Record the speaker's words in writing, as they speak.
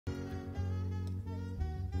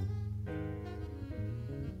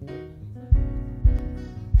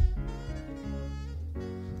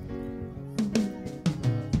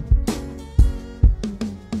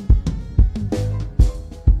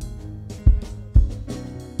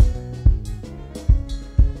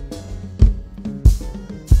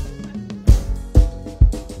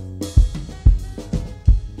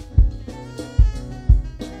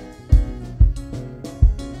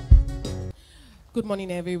Good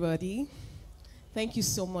morning, everybody. Thank you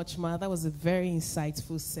so much, Ma. That was a very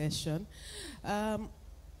insightful session. I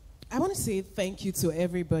want to say thank you to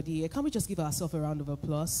everybody. Can't we just give ourselves a round of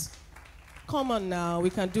applause? Come on now,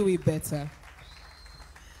 we can do it better.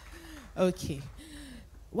 Okay.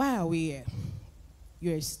 Why are we here?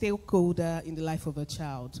 You're a stakeholder in the life of a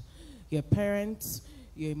child. You're a parent,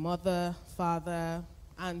 you're a mother, father,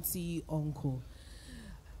 auntie, uncle.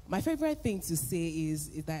 My favorite thing to say is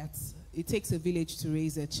that it takes a village to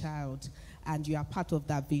raise a child, and you are part of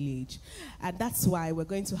that village. And that's why we're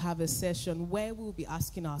going to have a session where we'll be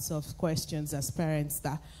asking ourselves questions as parents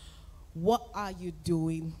that, what are you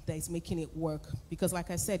doing that is making it work? Because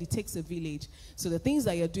like I said, it takes a village. So the things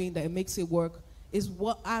that you're doing that makes it work is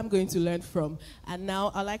what I'm going to learn from. And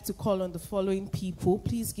now I'd like to call on the following people.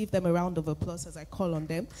 Please give them a round of applause as I call on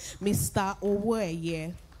them. Mr.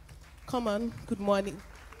 Oweye. Come on, good morning.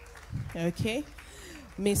 Okay.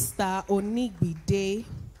 Mr. Onigbide.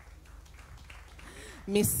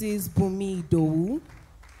 Mrs. Bumi Dowu.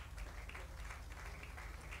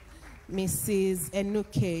 Mrs.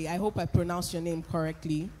 Enuke, I hope I pronounced your name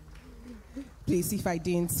correctly. Please, if I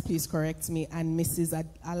didn't, please correct me. And Mrs.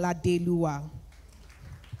 Aladeluwa.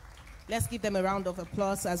 Let's give them a round of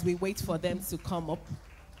applause as we wait for them to come up.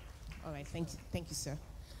 All right, thank you, sir.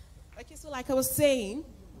 Okay, so like I was saying,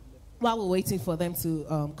 while we're waiting for them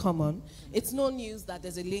to come on, it's no news that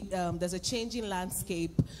there's a changing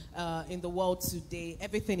landscape in the world today.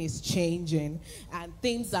 Everything is changing, and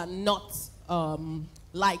things are not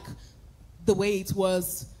like the way it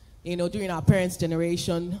was, during our parents'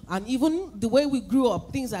 generation. And even the way we grew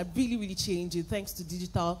up, things are really, really changing thanks to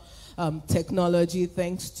digital technology,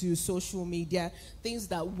 thanks to social media, things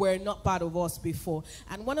that were not part of us before.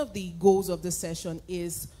 And one of the goals of this session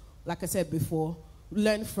is, like I said before,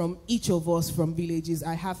 learn from each of us from villages.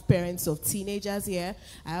 I have parents of teenagers here.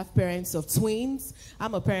 I have parents of twins.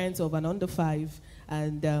 I'm a parent of an under 5,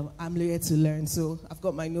 and I'm here to learn. So I've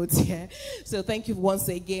got my notes here. So thank you once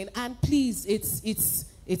again. And please,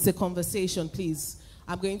 it's a conversation, please.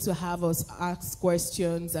 I'm going to have us ask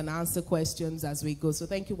questions and answer questions as we go. So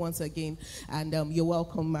thank you once again, and you're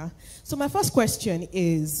welcome, Ma. So my first question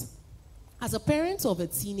is, as a parent of a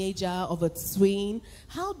teenager, of a twin,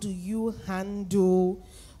 how do you handle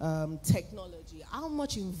technology? How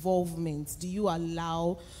much involvement do you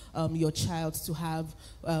allow your child to have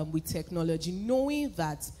with technology, knowing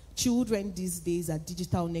that children these days are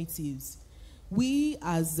digital natives? We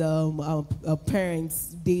as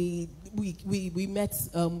parents, we met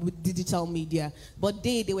with digital media, but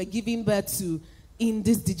they were giving birth to in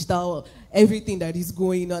this digital, everything that is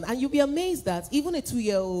going on. And you'll be amazed that even a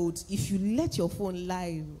 2-year-old, if you let your phone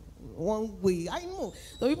lie one way, I know,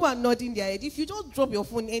 the people are nodding their head. If you just drop your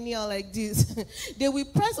phone anyhow like this, they will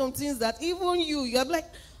press on things that even you're like,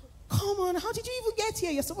 come on, how did you even get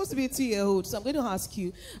here? You're supposed to be a 2-year-old. So I'm going to ask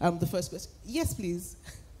you the first question. Yes, please.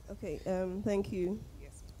 Okay, thank you.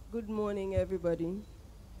 Yes. Good morning, everybody.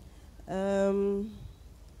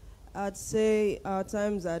 I'd say our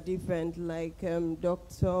times are different, like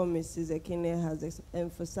Dr. Mrs. Ekene has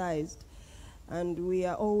emphasized. And we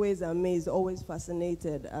are always amazed, always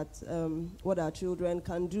fascinated at what our children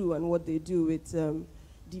can do and what they do with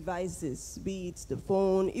devices, be it the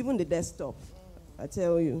phone, even the desktop, I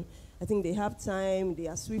tell you. I think they have time, they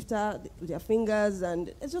are swifter with their fingers,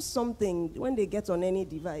 and it's just something, when they get on any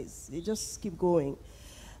device, they just keep going.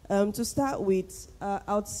 To start with,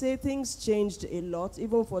 I would say things changed a lot,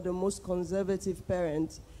 even for the most conservative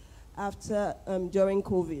parents, during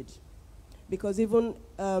COVID. Because even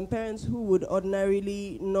parents who would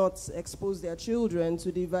ordinarily not expose their children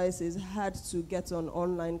to devices had to get on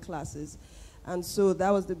online classes. And so that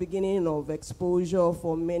was the beginning of exposure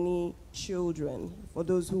for many children, for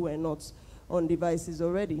those who were not on devices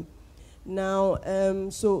already. Now,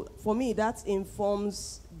 so for me, that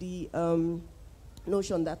informs the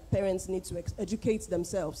notion that parents need to educate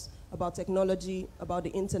themselves about technology, about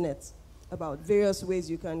the internet, about various ways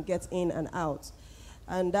you can get in and out.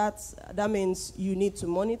 And that means you need to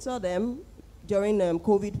monitor them. During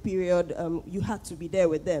COVID period, you had to be there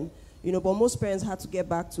with them. But most parents had to get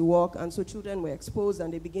back to work, and so children were exposed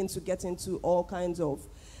and they begin to get into all kinds of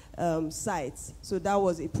sites. So that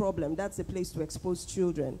was a problem. That's a place to expose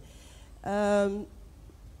children. A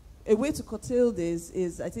way to curtail this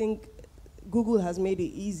is, I think, Google has made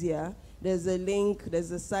it easier. There's a link, there's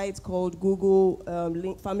a site called Google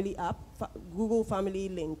Family App, Google Family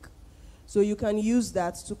Link. So you can use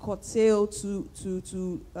that to curtail,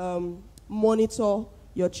 to monitor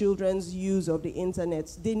your children's use of the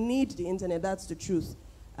internet. They need the internet, that's the truth.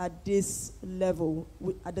 At this level,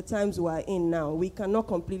 at the times we are in now, we cannot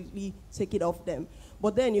completely take it off them.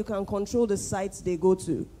 but then you can control the sites they go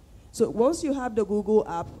to. So once you have the Google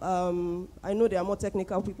app, I know there are more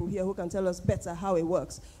technical people here who can tell us better how it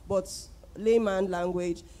works, but layman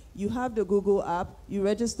language, you have the Google app, you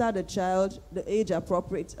register the child, the age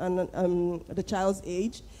appropriate, and the child's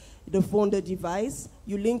age, the phone, the device,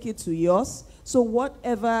 you link it to yours. So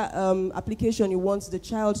whatever application you want the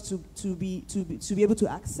child to be able to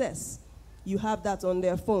access, you have that on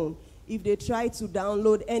their phone. If they try to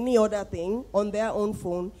download any other thing on their own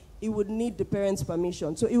phone, it would need the parent's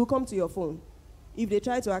permission. So it will come to your phone. If they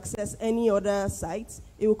try to access any other site,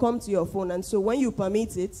 it will come to your phone. And so when you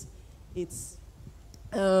permit it, it's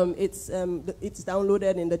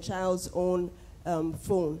downloaded in the child's own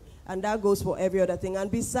phone. And that goes for every other thing.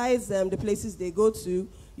 And besides the places they go to,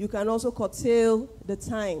 you can also curtail the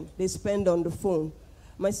time they spend on the phone.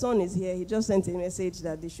 My son is here. He just sent a message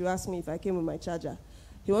that they should ask me if I came with my charger.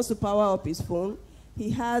 He wants to power up his phone.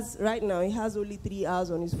 Right now, he has only 3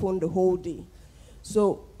 hours on his phone the whole day.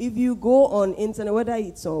 So if you go on internet, whether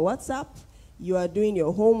it's on WhatsApp, you are doing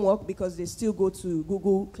your homework because they still go to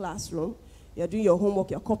Google Classroom. You're doing your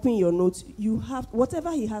homework, you're copying your notes. You have,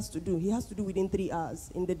 whatever he has to do within 3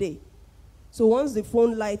 hours in the day. So once the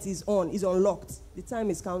phone light is on, is unlocked, the time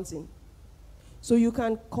is counting. So you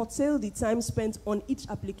can curtail the time spent on each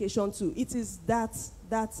application too. It is that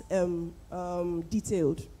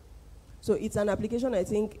detailed. So it's an application I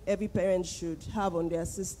think every parent should have on their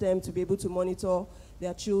system to be able to monitor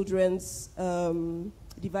their children's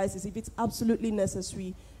devices if it's absolutely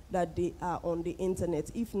necessary that they are on the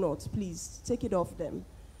internet. If not, please take it off them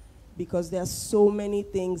because there are so many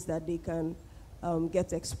things that they can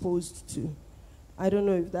get exposed to. I don't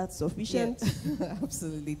know if that's sufficient. Yeah.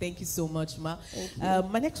 Absolutely. Thank you so much, Ma.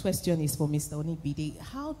 Thank My next question is for Mr. Onibide.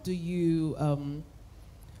 How do you,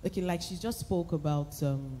 okay, like she just spoke about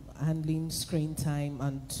handling screen time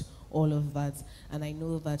and all of that, and I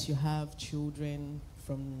know that you have children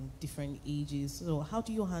from different ages. So how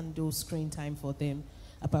do you handle screen time for them,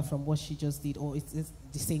 apart from what she just did, or is it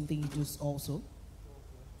the same thing you do also?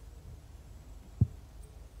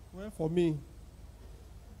 Well, for me,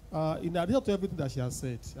 in addition to everything that she has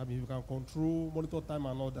said, I mean, you can control, monitor time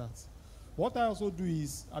and all that. What I also do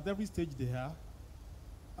is, at every stage they are,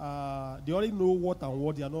 they already know what and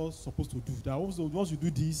what they are not supposed to do. That also, once you do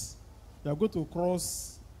this, they are going to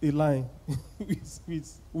cross a line with me,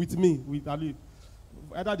 with Ali,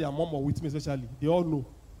 either their mom or with me especially. They all know.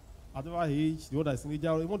 At whatever age, the one that is in age,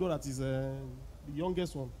 even the one that is the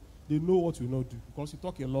youngest one, they know what you not do because you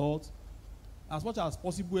talk a lot. As much as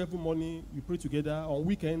possible, every morning we pray together. On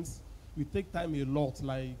weekends, we take time a lot,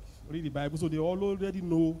 like read the Bible, so they all already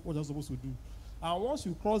know what you're supposed to do. And once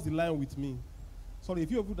you cross the line with me, sorry,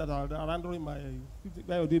 if you people that are around during my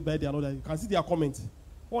birthday and all that, you can see their comments.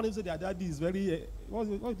 One is say their daddy is very,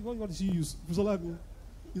 what did she use?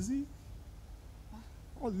 You see?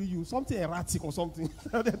 What did you use? Something erratic or something.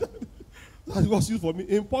 That was used for me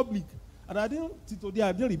in public. And I didn't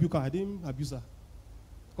rebuke her, I didn't abuse her.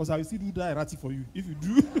 Because I will still do that erratic for you, if you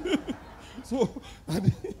do. So,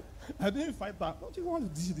 I didn't fight that.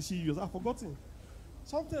 What did she use? I've forgotten.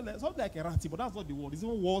 Something like erratic, but that's not the word. It's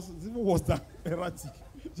even worse than erratic.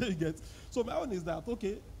 So you get. So my own is that,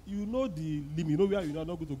 okay, you know the limit, you know where you're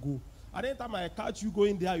not going to go. And any time I catch you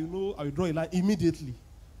going there, you know I will draw a line immediately.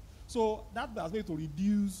 So that has made to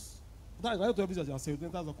reduce, that is why to everything as in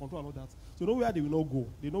terms of control and all that. So you know where they will not go.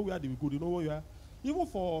 They know where they will go. They know where you are. Even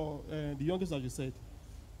for the youngest, as you said.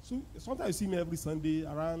 So sometimes you see me every Sunday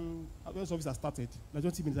around when service has started, like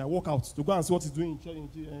 20 minutes, I walk out to go and see what he's doing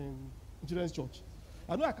in children's church.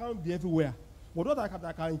 I know I can't be everywhere, but what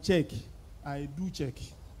I can check, I do check.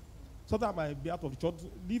 Sometimes I might be out of the church,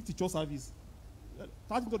 leave the church service, 30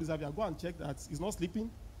 minutes of the service, I go and check that he's not sleeping,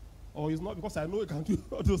 or he's not, because I know he can do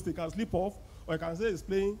all those things, he can sleep off, or he can say he's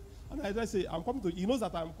playing, and I just say, he knows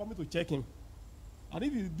that I'm coming to check him. And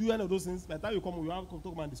if you do any of those things, by the time you come, you have to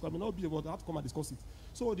come and discuss. I may not be able to have to come and discuss it.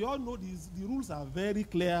 So they all know the rules are very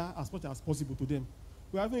clear as much as possible to them.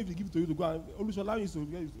 But even if they give it to you to go and Olusola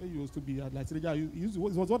used to be like it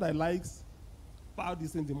was what I liked about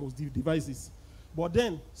this thing the most devices. But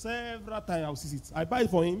then several times I'll see it. I buy it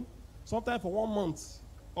for him, sometimes for 1 month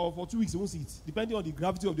or for 2 weeks he won't see it, depending on the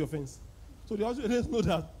gravity of the offense. So they also know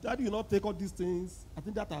that Daddy will not take all these things. I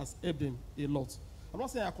think that has helped them a lot. I'm not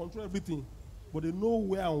saying I control everything. But they know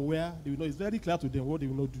where and where they will know. It's very clear to them what they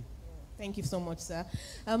will not do. Thank you so much, sir.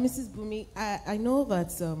 Mrs. Bumi, I know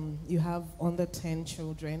that you have under 10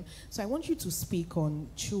 children, so I want you to speak on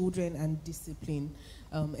children and discipline,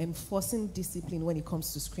 enforcing discipline when it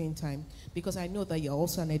comes to screen time, because I know that you're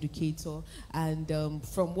also an educator, and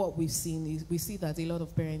from what we've seen, we see that a lot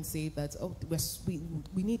of parents say that, oh,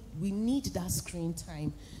 we need that screen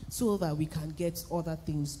time so that we can get other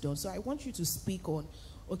things done. So I want you to speak on,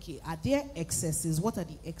 okay, are there excesses? What are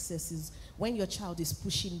the excesses when your child is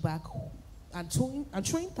pushing back and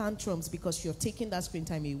throwing tantrums because you're taking that screen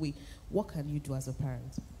time away? What can you do as a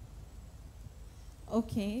parent?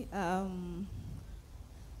 Okay,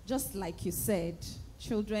 just like you said,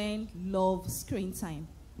 children love screen time.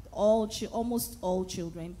 Almost all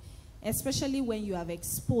children, especially when you have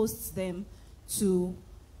exposed them to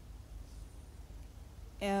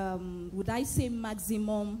would I say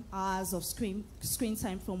maximum hours of screen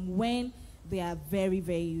time from when they are very,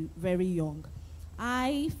 very, very young.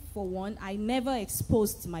 I, for one, I never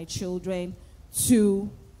exposed my children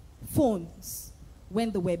to phones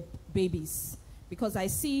when they were babies, because I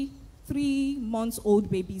see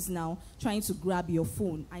 3-month-old babies now trying to grab your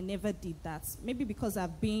phone. I never did that. Maybe because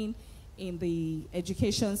I've been in the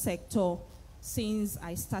education sector since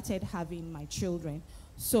I started having my children.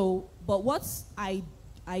 So, but what I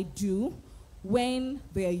do when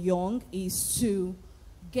they're young is to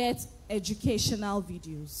get educational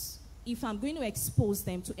videos. If I'm going to expose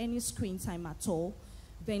them to any screen time at all,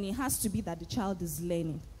 then it has to be that the child is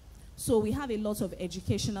learning. So we have a lot of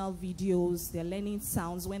educational videos. They're learning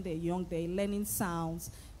sounds when they're young. They're learning sounds.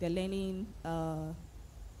 They're learning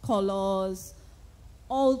colors,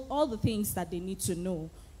 all the things that they need to know,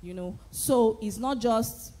 you know. So it's not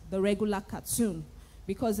just the regular cartoon,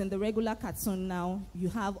 because in the regular cartoon now, you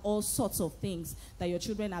have all sorts of things that your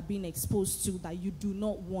children are being exposed to that you do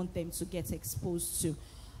not want them to get exposed to.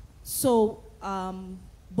 So,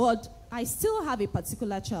 but I still have a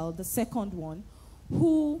particular child, the second one,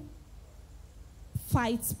 who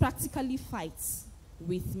practically fights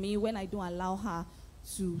with me when I don't allow her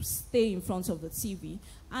to stay in front of the TV.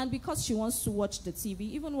 And because she wants to watch the TV,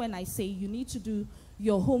 even when I say you need to do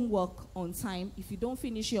your homework on time, if you don't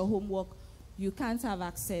finish your homework, you can't have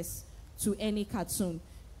access to any cartoon.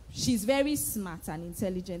 She's very smart and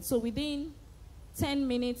intelligent. So within 10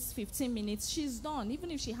 minutes, 15 minutes, she's done.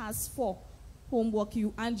 Even if she has 4 homework,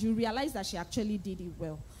 and you realize that she actually did it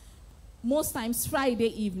well. Most times,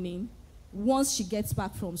 Friday evening, once she gets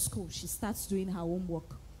back from school, she starts doing her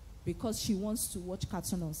homework because she wants to watch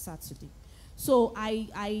cartoon on Saturday. So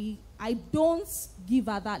I don't give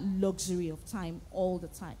her that luxury of time all the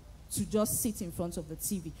time to just sit in front of the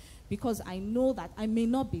TV, because I know that I may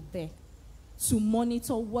not be there to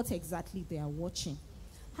monitor what exactly they are watching.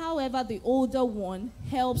 However, the older one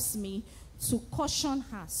helps me to caution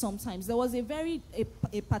her sometimes. There was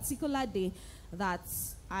a particular day that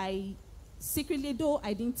I secretly, though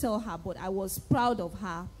I didn't tell her, but I was proud of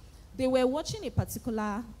her. They were watching a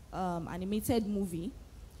particular animated movie.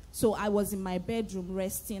 So I was in my bedroom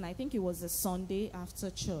resting. I think it was a Sunday after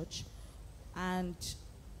church. And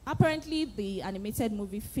apparently the animated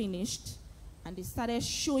movie finished and they started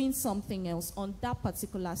showing something else on that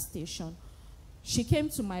particular station. She came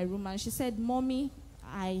to my room and she said, "Mommy,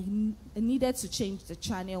 I needed to change the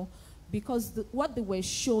channel because what they were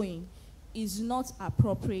showing is not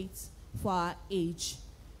appropriate for our age."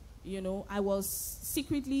 You know, I was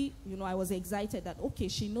secretly, I was excited that, okay,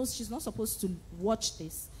 she knows she's not supposed to watch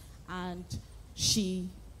this. And she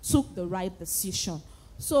took the right decision.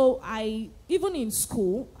 So even in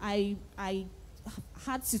school, I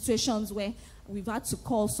had situations where we've had to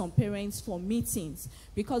call some parents for meetings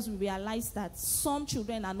because we realized that some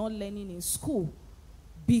children are not learning in school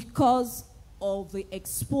because of the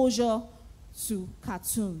exposure to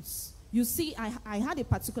cartoons. You see, I had a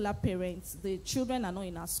particular parent. The children are not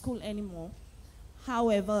in our school anymore.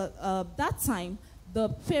 However, that time, the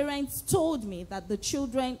parents told me that the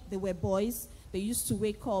children, they were boys, they used to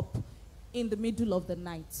wake up in the middle of the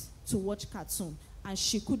night to watch cartoon, and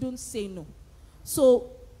she couldn't say no. So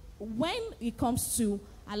when it comes to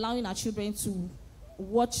allowing our children to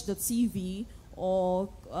watch the TV or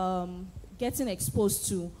getting exposed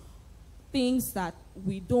to things that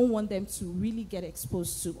we don't want them to really get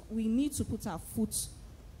exposed to, we need to put our foot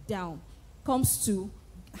down. Comes to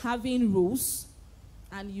having rules,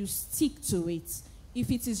 and you stick to it. If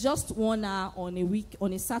it is just 1 hour on a week,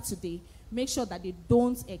 on a Saturday, make sure that they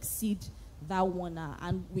don't exceed that 1 hour,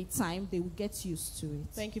 and with time, they will get used to it.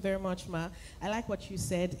 Thank you very much, Ma. I like what you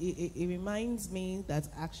said. It reminds me that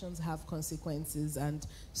actions have consequences, and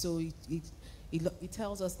so it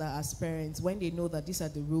tells us that as parents, when they know that these are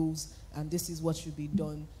the rules and this is what should be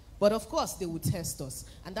done, But of course, they will test us.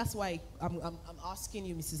 And that's why I'm asking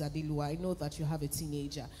you, Mrs. Adelua, I know that you have a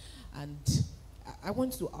teenager. And I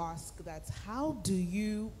want to ask that, how do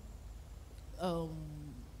you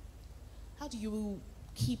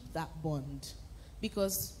keep that bond?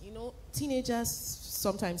 Because, you know, teenagers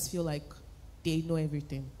sometimes feel like they know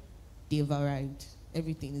everything. They've arrived.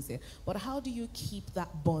 Everything is there. But how do you keep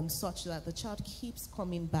that bond such that the child keeps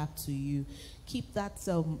coming back to you? Keep that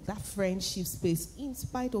that friendship space in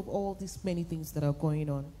spite of all these many things that are going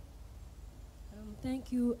on?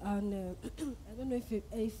 Thank you. And I don't know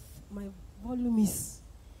if my volume is...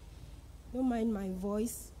 Don't mind my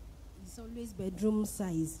voice. It's always bedroom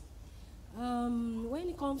size. When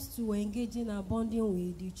it comes to engaging and bonding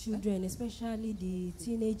with the children, especially the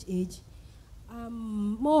teenage age,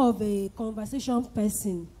 I'm more of a conversation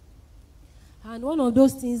person. And one of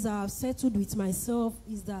those things I've settled with myself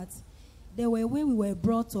is that there were way we were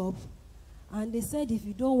brought up, and they said if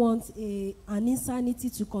you don't want an insanity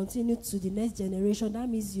to continue to the next generation, that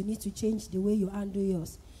means you need to change the way you handle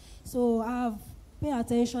yours. So I've paid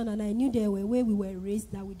attention, and I knew there were way we were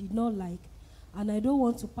raised that we did not like, and I don't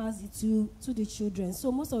want to pass it to the children.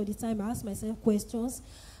 So most of the time I ask myself questions,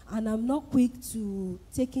 and I'm not quick to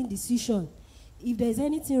taking decision. If there's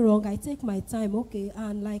anything wrong, I take my time, okay.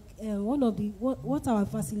 And like what our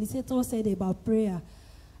facilitator said about prayer,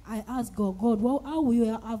 I ask God, how will you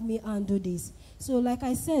have me handle this? So like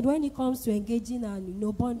I said, when it comes to engaging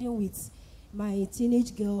and bonding with my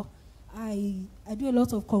teenage girl, I do a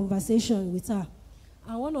lot of conversation with her.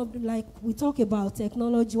 And we talk about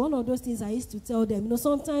technology, one of those things I used to tell them,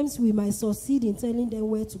 sometimes we might succeed in telling them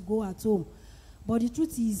where to go at home, but the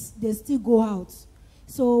truth is they still go out.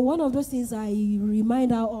 So one of those things I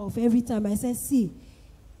remind her of every time, I say, see,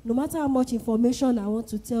 no matter how much information I want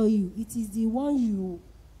to tell you, it is the one you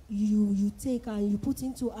take and you put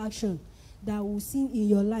into action that will see in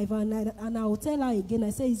your life. And I will tell her again, I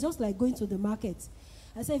say, it's just like going to the market.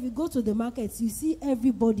 I say, if you go to the market, you see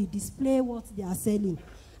everybody display what they are selling.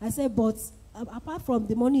 I say, but apart from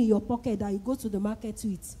the money in your pocket that you go to the market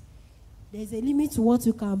with, there's a limit to what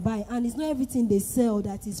you can buy. And it's not everything they sell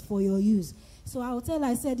that is for your use. So I will tell her,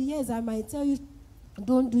 I said, yes, I might tell you,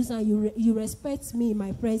 don't do that. You respect me in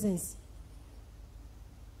my presence.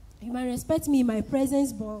 You might respect me in my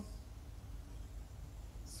presence, but...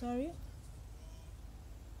 Sorry?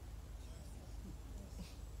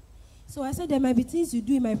 So I said, there might be things you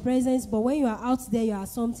do in my presence, but when you are out there, you are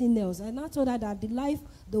something else. And I told her that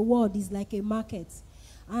the world is like a market.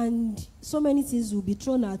 And so many things will be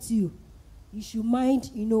thrown at you. You should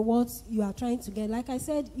mind, what you are trying to get. Like I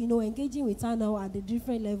said, engaging with her now at a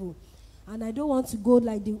different level. And I don't want to go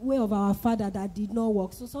like the way of our father that did not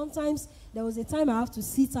work. So sometimes there was a time I have to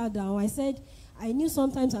sit her down. I said, I knew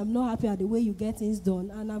sometimes I'm not happy at the way you get things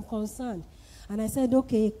done, and I'm concerned. And I said,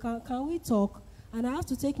 okay, can we talk? And I have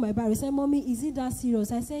to take my Bible. He said, Mommy, is it that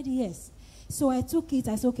serious? I said, yes. So I took it.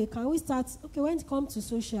 I said, okay, can we start? Okay, when it comes to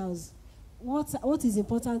socials, what is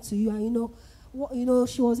important to you? And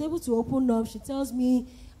she was able to open up. She tells me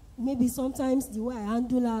maybe sometimes the way I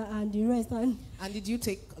handle her and the rest. And did you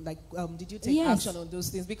take yes. action on those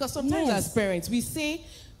things? Because sometimes as parents, we say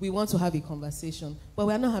we want to have a conversation, but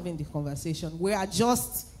we are not having the conversation. We are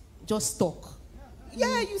just talk.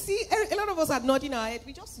 Yeah, you see, a lot of us are nodding our head.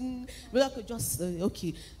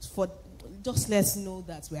 Okay, just let's know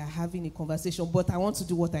that we are having a conversation, but I want to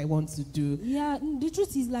do what I want to do. Yeah, the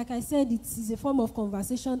truth is, like I said, it is a form of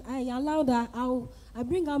conversation. I allowed her, I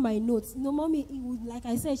bring out my notes. Mommy, like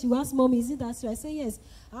I said, she will ask, Mommy, is it that? So I say, yes.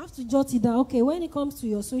 I have to jot it down. Okay, when it comes to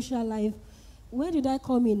your social life, where did I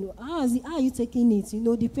come in? How are you taking it?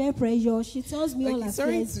 The peer pressure. She tells me all her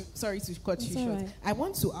friends. Sorry to cut you short. Right. I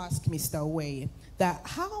want to ask Mr. Way that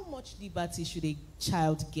how much liberty should a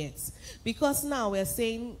child get? Because now we're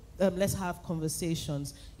saying, let's have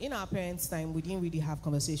conversations. In our parents' time, we didn't really have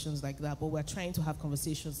conversations like that, but we're trying to have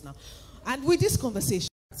conversations now. And with this conversation,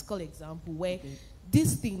 practical example where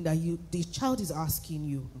this thing that the child is asking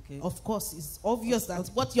you, of course, it's obvious that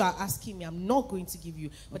what you are asking me, I'm not going to give you,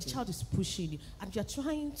 but the child is pushing you, and you're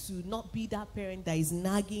trying to not be that parent that is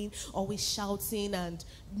nagging, always shouting, and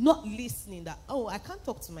not listening. That, oh, I can't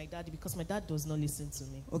talk to my daddy because my dad does not listen to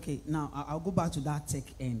me. Okay, now I'll go back to that tech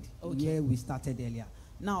end where we started earlier.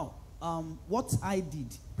 Now, what I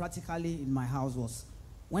did practically in my house was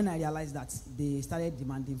when I realized that they started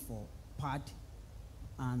demanding for pad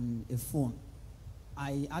and a phone,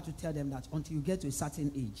 I had to tell them that until you get to a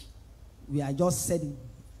certain age, I just said it,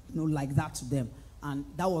 like that to them. And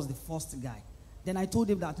that was the first guy. Then I told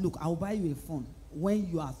him that, look, I'll buy you a phone when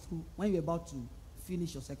you are through, when you're about to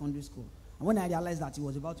finish your secondary school. And when I realized that he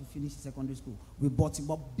was about to finish his secondary school, we bought him.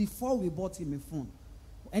 But before we bought him a phone,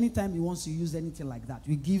 anytime he wants to use anything like that,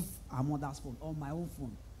 we give our mother's phone or my own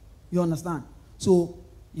phone. You understand? So,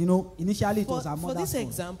 you know, initially it was our mother's phone. For this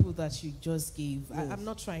example that you just gave, yes. I'm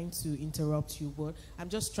not trying to interrupt you, but I'm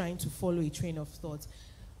just trying to follow a train of thought.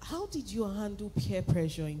 How did you handle peer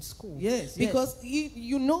pressure in school? Yes, because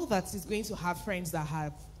you know that it's going to have friends that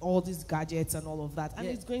have all these gadgets and all of that, and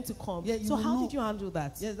it's going to come. Yeah, so how did you handle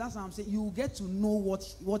that? Yes, that's what I'm saying. You get to know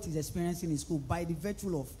what he's experiencing in school by the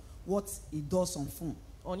virtue of what he does on phone.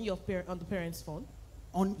 On the parent's phone?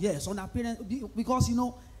 On our parent, because you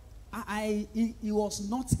know, he was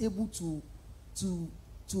not able to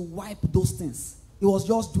wipe those things. He was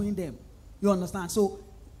just doing them. You understand? So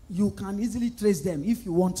you can easily trace them if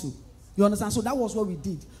you want to. You understand? So that was what we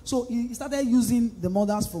did. So he started using the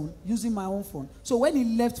mother's phone, using my own phone. So when he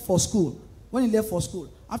left for school,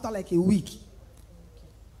 after like a week,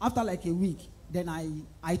 then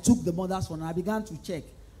I took the mother's phone and I began to check.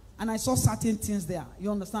 And I saw certain things there.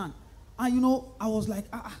 You understand? And you know, I was like,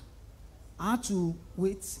 I had to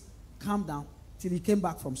wait, calm down, till he came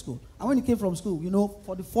back from school. And when he came from school, you know,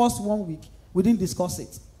 for the first 1 week, we didn't discuss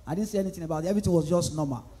it. I didn't say anything about it. Everything was just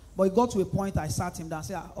normal. But it got to a point I sat him down and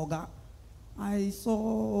said, Oga, I saw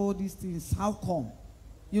all these things. How come?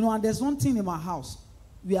 You know, and there's one thing in my house.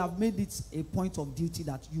 We have made it a point of duty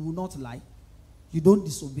that you will not lie, you don't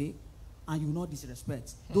disobey, and you will not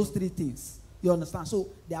disrespect. Those 3 things. You understand? So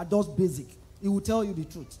they are just basic. He will tell you the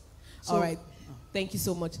truth. So, all right. Thank you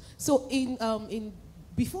so much. So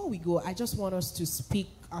before we go, I just want us to speak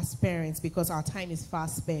as parents, because our time is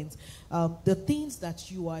fast spent. The things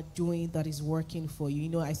that you are doing that is working for you. You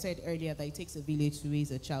know, I said earlier that it takes a village to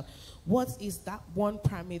raise a child. What is that one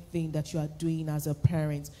primary thing that you are doing as a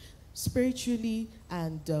parent, spiritually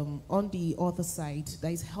and on the other side,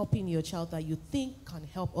 that is helping your child that you think can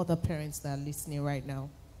help other parents that are listening right now?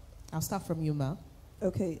 I'll start from you, Ma.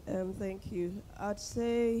 Okay, thank you. I'd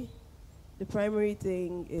say the primary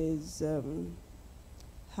thing is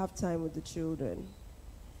have time with the children.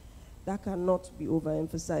 That cannot be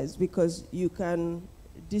overemphasized, because you can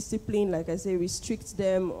discipline, like I say, restrict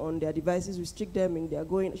them on their devices, restrict them in their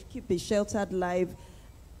going, keep a sheltered life,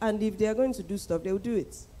 and if they are going to do stuff, they'll do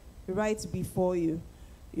it right before you.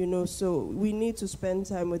 You know, so we need to spend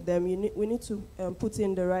time with them. We need to put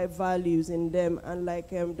in the right values in them, and like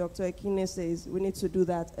Dr. Ekine says, we need to do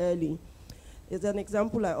that early. It's an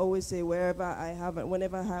example I always say whenever I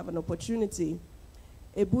have an opportunity.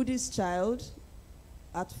 A Buddhist child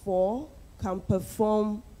at 4 can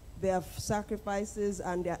perform their sacrifices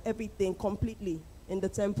and their everything completely in the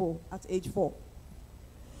temple at age 4.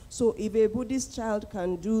 So if a Buddhist child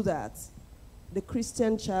can do that, the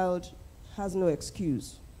Christian child has no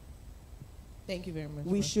excuse. Thank you very much.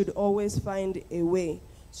 We should always find a way.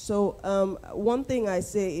 So one thing I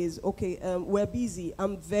say is, okay, we're busy.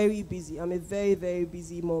 I'm very busy. I'm a very, very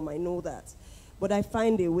busy mom. I know that. But I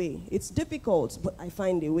find a way. It's difficult, but I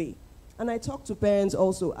find a way. And I talk to parents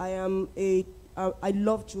also. I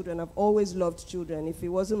love children. I've always loved children. If it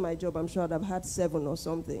wasn't my job, I'm sure I'd have had 7 or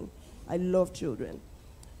something. I love children.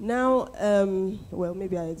 Now, well,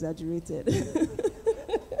 maybe I exaggerated.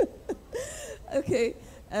 Okay.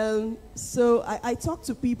 So I talk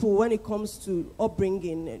to people when it comes to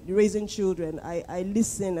upbringing, raising children. I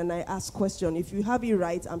listen and I ask questions. If you have it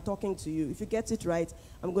right, I'm talking to you. If you get it right,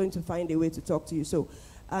 I'm going to find a way to talk to you. So,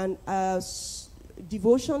 and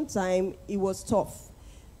devotion time, it was tough.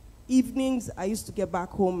 Evenings, I used to get back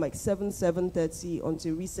home like 7:30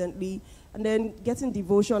 until recently. And then getting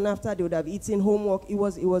devotion after they would have eaten homework, it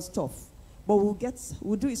was tough. But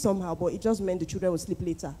we'll do it somehow, but it just meant the children would sleep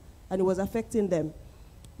later. And it was affecting them.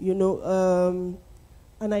 You know,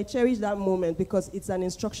 and I cherish that moment because it's an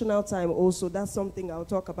instructional time also. That's something I'll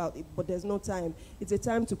talk about, but there's no time. It's a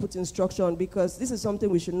time to put instruction, because this is something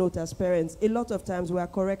we should note as parents. A lot of times we are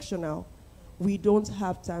correctional. We don't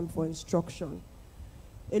have time for instruction.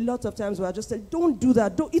 A lot of times we are just saying, don't do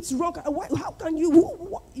that. It's wrong. How can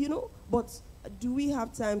you, you know? But do we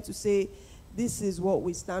have time to say, this is what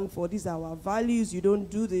we stand for. These are our values. You don't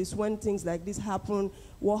do this. When things like this happen,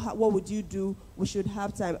 what would you do? We should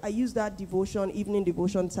have time. I use that evening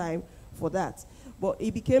devotion time for that. But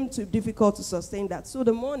it became too difficult to sustain that. So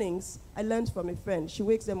the mornings, I learned from a friend. She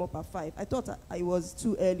wakes them up at 5. I thought I was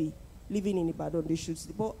too early, living in Ibadan. They should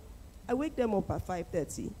sleep. But I wake them up at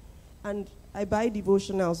 5:30. And I buy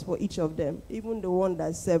devotionals for each of them, even the one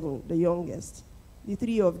that's 7, the youngest. The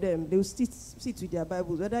 3 of them, they will sit with their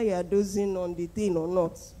Bibles, whether you are dozing on the thing or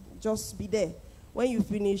not. Just be there. When you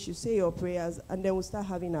finish, you say your prayers, and then we'll start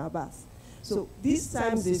having our bath. So these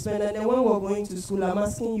times they spend, and then when we're going to school, I'm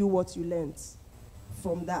asking you what you learned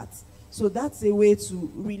from that. So that's a way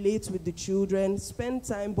to relate with the children, spend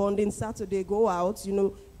time bonding. Saturday, go out, you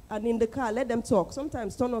know, and in the car, let them talk.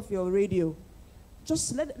 Sometimes turn off your radio.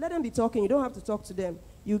 Just let them be talking. You don't have to talk to them.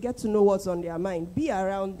 You get to know what's on their mind. Be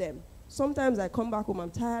around them. Sometimes I come back home,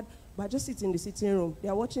 I'm tired, but I just sit in the sitting room.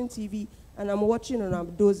 They're watching TV, and I'm watching and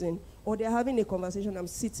I'm dozing. Or they're having a conversation, I'm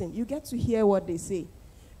sitting. You get to hear what they say.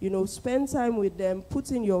 You know, spend time with them,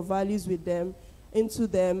 put in your values with them, into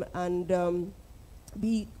them, and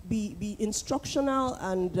be instructional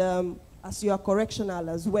and as you are correctional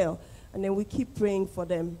as well. And then we keep praying for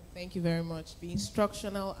them. Thank you very much. Be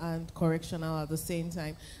instructional and correctional at the same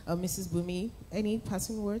time. Mrs. Bumi, any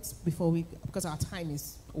passing words before because our time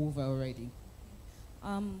is over already.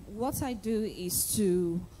 What I do is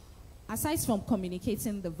to, aside from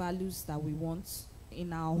communicating the values that we want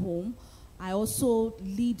in our home, I also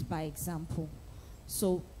lead by example.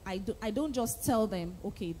 So I don't just tell them,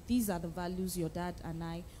 okay, these are the values your dad and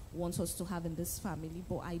I want us to have in this family,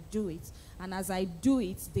 but I do it. And as I do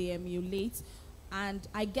it, they emulate. And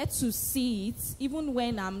I get to see it, even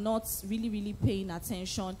when I'm not really paying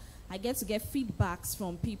attention. I get to get feedbacks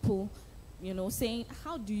from people, you know, saying,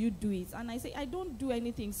 how do you do it? And I say, I don't do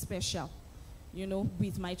anything special, you know,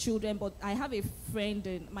 with my children. But I have a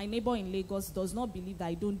friend, my neighbor in Lagos does not believe that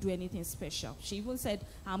I don't do anything special. She even said,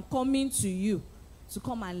 I'm coming to you to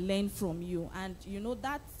come and learn from you. And, you know,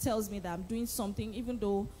 that tells me that I'm doing something, even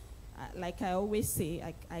though, like I always say,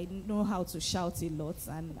 I know how to shout a lot,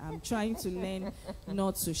 and I'm trying to learn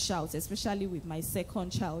not to shout, especially with my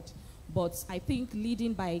second child. But I think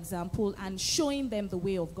leading by example and showing them the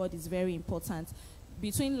way of God is very important.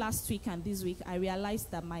 Between last week and this week, I realized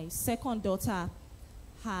that my second daughter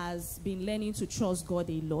has been learning to trust God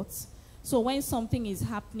a lot. So when something is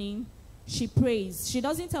happening, she prays. She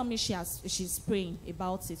doesn't tell me she's praying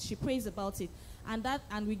about it. She prays about it.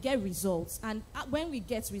 And we get results. And when we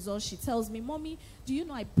get results, she tells me, Mommy, do you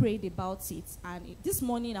know I prayed about it? And this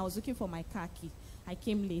morning I was looking for my car key. I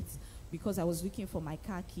came late because I was looking for my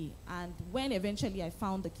car key. And when eventually I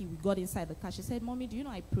found the key, we got inside the car. She said, Mommy, do you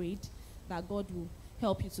know I prayed that God will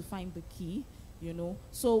help you to find the key? You know,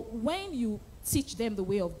 so when you teach them the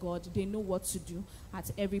way of God, they know what to do at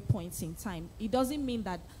every point in time. It doesn't mean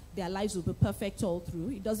that their lives will be perfect all through.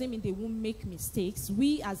 It doesn't mean they won't make mistakes.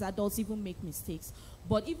 We as adults even make mistakes.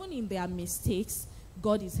 But even in their mistakes,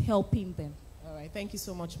 God is helping them. All right. Thank you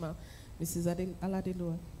so much, Ma. Mrs.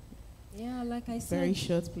 Aladeluwa. Yeah, like I said. Very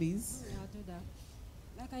short, please. I'll do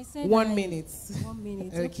that. Like I said. 1 minute. 1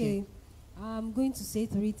 minute. Okay. Okay. I'm going to say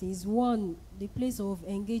 3 things. 1, the place of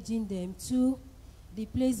engaging them. 2, the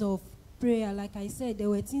place of prayer. Like I said, there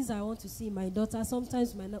were things I want to see in my daughter.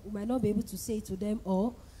 Sometimes we might not be able to say to them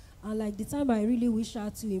all. And like the time I really wish her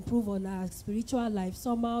to improve on her spiritual life,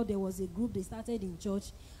 somehow there was a group they started in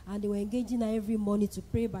church, and they were engaging her every morning to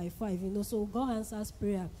pray by 5, you know, so God answers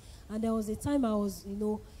prayer. And there was a time I was, you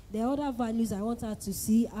know, there are other values I want her to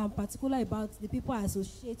see, and particularly about the people I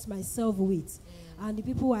associate myself with, and the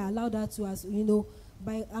people I allowed her to, as you know,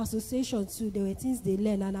 by association too, there were things they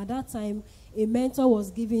learned, and at that time, a mentor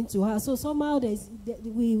was given to her. So somehow they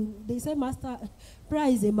say prayer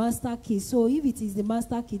is a master key. So if it is the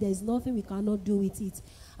master key, there is nothing we cannot do with it.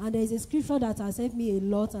 And there is a scripture that has helped me a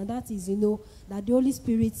lot, and that is, you know, that the Holy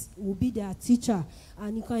Spirit will be their teacher.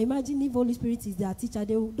 And you can imagine if Holy Spirit is their teacher,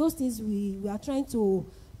 those things we are trying to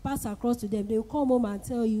pass across to them, they will come home and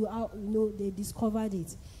tell you how, you know, they discovered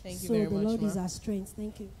it. Thank you very much, So the Lord Ma. is our strength.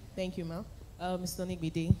 Thank you. Thank you, Ma. Mr.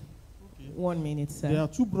 Nigbide. Okay. 1 minute, sir. There are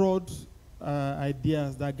 2 broad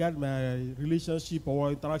ideas that guide my relationship or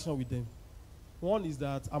interaction with them. One is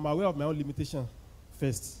that I'm aware of my own limitation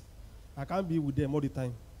first. I can't be with them all the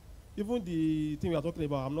time. Even the thing we are talking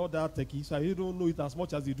about, I'm not that techie, so I really don't know it as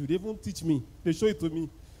much as they do. They even teach me. They show it to me.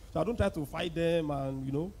 So I don't try to fight them, and,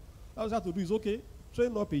 you know, all I have to do is, okay,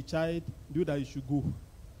 train up a child, do that he should go.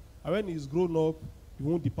 And when he's grown up, he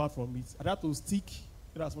won't depart from it. I have to stick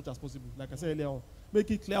it as much as possible. Like I said earlier on, make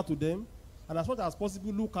it clear to them. And as much as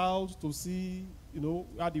possible, look out to see, you know,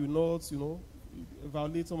 how they will not, you know,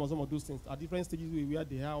 violate some of those things at different stages where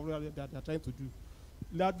they are, where they are trying to do.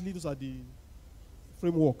 Largely, those are the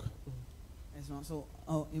framework. Yes, so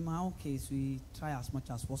in my own case, we try as much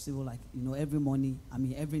as possible, like, you know, every morning,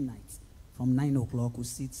 every night, from 9 o'clock, we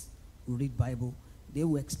sit, we read Bible. They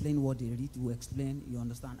will explain what they read, we will explain, you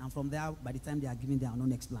understand. And from there, by the time they are giving their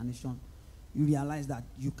own explanation, you realize that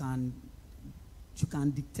you can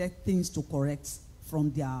detect things to correct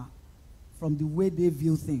from the way they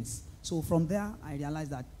view things. So from there, I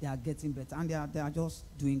realized that they are getting better, and they are just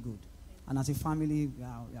doing good. And as a family, we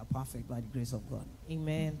are perfect by the grace of God.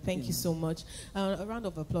 Amen. Thank you so much. A round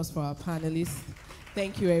of applause for our panelists.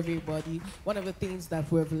 Thank you, everybody. One of the things that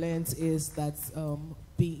we've learned is that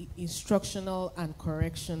be instructional and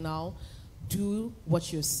correctional. Do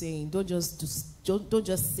what you're saying. Don't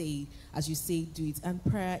just say as you say, do it. And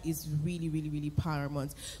prayer is really, really, really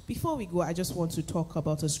paramount. Before we go, I just want to talk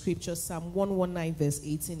about a scripture, Psalm 119, verse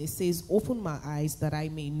 18. It says, "Open my eyes that I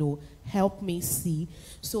may know. Help me see."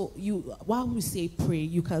 So while we say pray,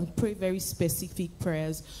 you can pray very specific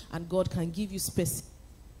prayers, and God can give you specific.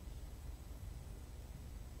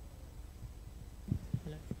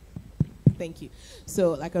 Thank you.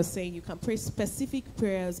 So, like I was saying, you can pray specific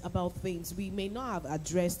prayers about things. We may not have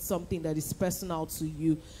addressed something that is personal to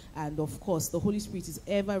you. And of course, the Holy Spirit is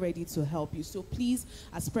ever ready to help you. So please,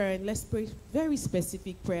 as parents, let's pray very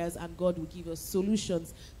specific prayers, and God will give us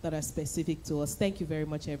solutions that are specific to us. Thank you very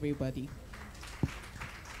much, everybody.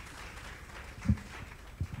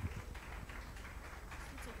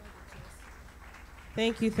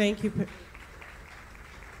 Thank you.